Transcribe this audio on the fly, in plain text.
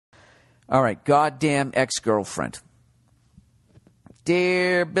All right, goddamn ex-girlfriend.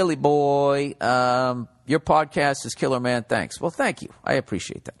 Dear Billy Boy, your podcast is killer, man. Thanks. Well, thank you. I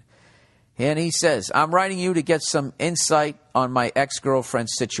appreciate that. And he says, I'm writing you to get some insight on my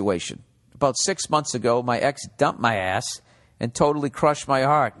ex-girlfriend's situation. About 6 months ago, my ex dumped my ass and totally crushed my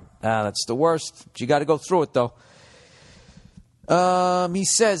heart. That's the worst. You got to go through it, though. He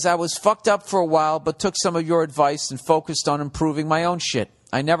says, I was fucked up for a while, but took some of your advice and focused on improving my own shit.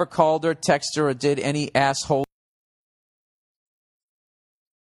 I never called her, texted her, or did any asshole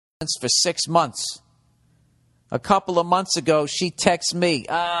for 6 months. A couple of months ago, she texts me.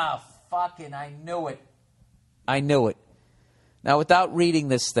 Fucking, I knew it. I knew it. Now, without reading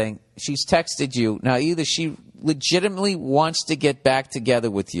this thing, she's texted you. Now, either she legitimately wants to get back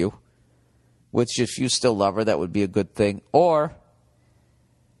together with you, which if you still love her, that would be a good thing, or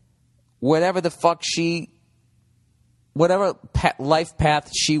whatever the fuck whatever life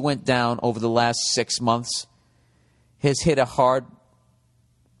path she went down over the last 6 months has hit a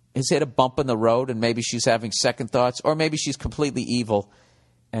bump in the road, and maybe she's having second thoughts, or maybe she's completely evil.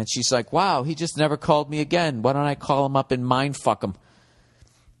 And she's like, wow, he just never called me again. Why don't I call him up and mind fuck him?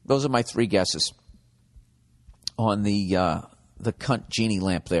 Those are my 3 guesses on the cunt genie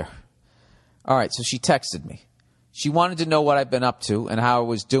lamp there. All right, so she texted me. She wanted to know what I've been up to and how I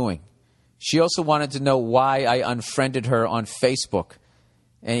was doing. She also wanted to know why I unfriended her on Facebook.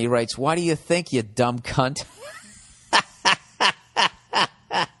 And he writes, why do you think, you dumb cunt?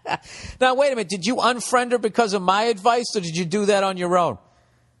 Now, wait a minute. Did you unfriend her because of my advice, or did you do that on your own?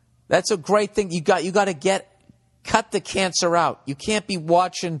 That's a great thing. You got to cut the cancer out. You can't be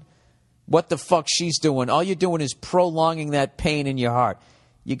watching what the fuck she's doing. All you're doing is prolonging that pain in your heart.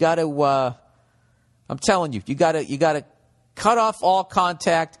 You got to, I'm telling you, you got to cut off all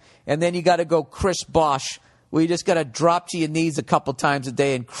contact, and then you got to go Chris Bosh, where you just got to drop to your knees a couple times a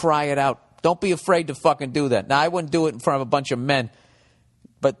day and cry it out. Don't be afraid to fucking do that. Now, I wouldn't do it in front of a bunch of men,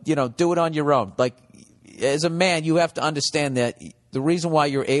 but, do it on your own. Like, as a man, you have to understand that the reason why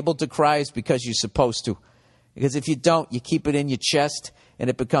you're able to cry is because you're supposed to. Because if you don't, you keep it in your chest,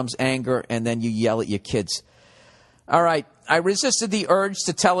 and it becomes anger, and then you yell at your kids. All right, I resisted the urge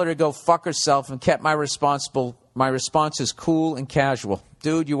to tell her to go fuck herself and kept my responses cool and casual.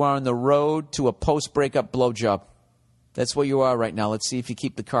 Dude, you are on the road to a post-breakup blowjob. That's where you are right now. Let's see if you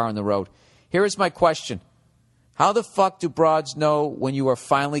keep the car on the road. Here is my question. How the fuck do broads know when you are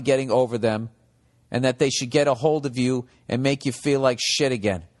finally getting over them and that they should get a hold of you and make you feel like shit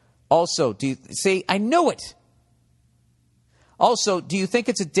again? Also, I knew it. Also, do you think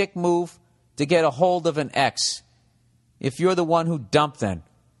it's a dick move to get a hold of an ex if you're the one who dumped them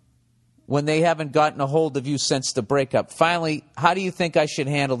when they haven't gotten a hold of you since the breakup? Finally, how do you think I should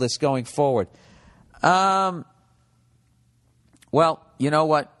handle this going forward? Well, you know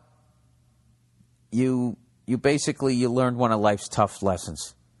what? You basically learned one of life's tough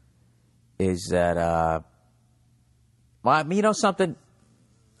lessons. Is that, something?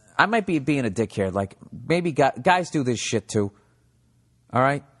 I might be being a dick here. Like, maybe guys do this shit too. All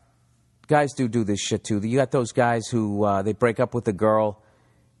right? Guys do this shit too. You got those guys who, they break up with a girl,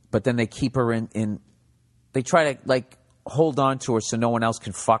 but then they keep her in they try to, like, hold on to her so no one else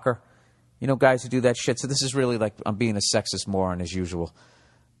can fuck her. You know, guys who do that shit. So this is really like, I'm being a sexist moron as usual.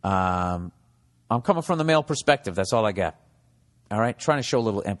 I'm coming from the male perspective. That's all I got. All right? Trying to show a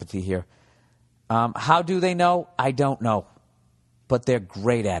little empathy here. How do they know? I don't know. But they're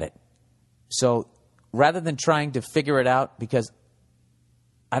great at it. So rather than trying to figure it out, because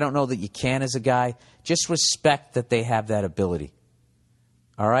I don't know that you can as a guy, just respect that they have that ability.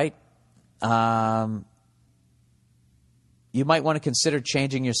 All right? You might want to consider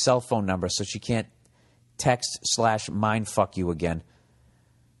changing your cell phone number so she can't text/mindfuck you again.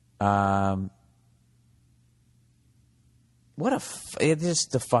 They're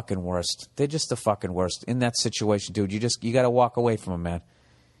just the fucking worst. They're just the fucking worst. In that situation, dude, you got to walk away from them, man.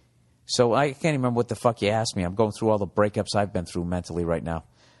 So I can't even remember what the fuck you asked me. I'm going through all the breakups I've been through mentally right now.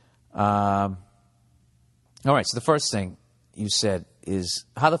 All right, so the first thing you said is,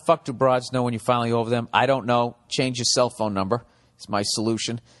 how the fuck do broads know when you're finally over them? I don't know. Change your cell phone number. It's my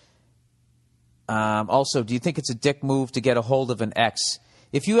solution. Also, do you think it's a dick move to get a hold of an ex?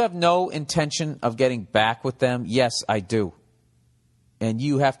 If you have no intention of getting back with them, yes, I do. And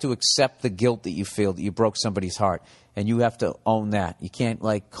you have to accept the guilt that you feel that you broke somebody's heart. And you have to own that. You can't,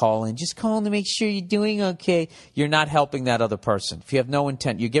 like, call in. Just call in to make sure you're doing okay. You're not helping that other person. If you have no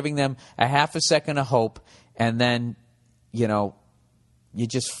intent, you're giving them a half a second of hope, and then, you're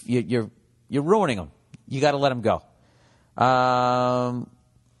ruining them. You got to let them go. And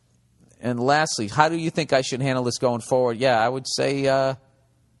lastly, how do you think I should handle this going forward? Yeah, I would say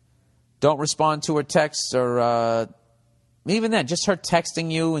don't respond to her texts, or even then, just her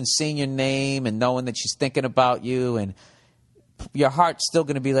texting you and seeing your name and knowing that she's thinking about you, and your heart's still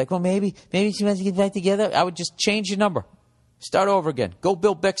going to be like, well, maybe she wants to get back together. I would just change your number. Start over again. Go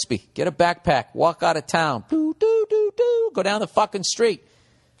Bill Bixby. Get a backpack. Walk out of town. Go down the fucking street.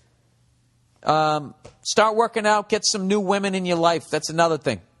 Start working out. Get some new women in your life. That's another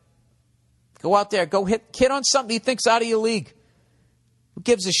thing. Go out there. Go hit on something you think's out of your league. Who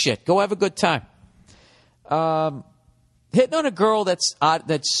gives a shit? Go have a good time. Hitting on a girl that's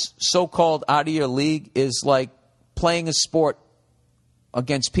so-called out of your league is like playing a sport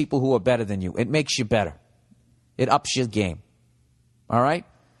against people who are better than you. It makes you better. It ups your game. All right?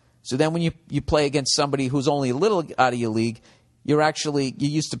 So then when you play against somebody who's only a little out of your league, you're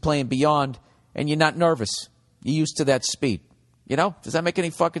used to playing beyond, and you're not nervous. You're used to that speed. You know? Does that make any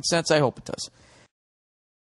fucking sense? I hope it does.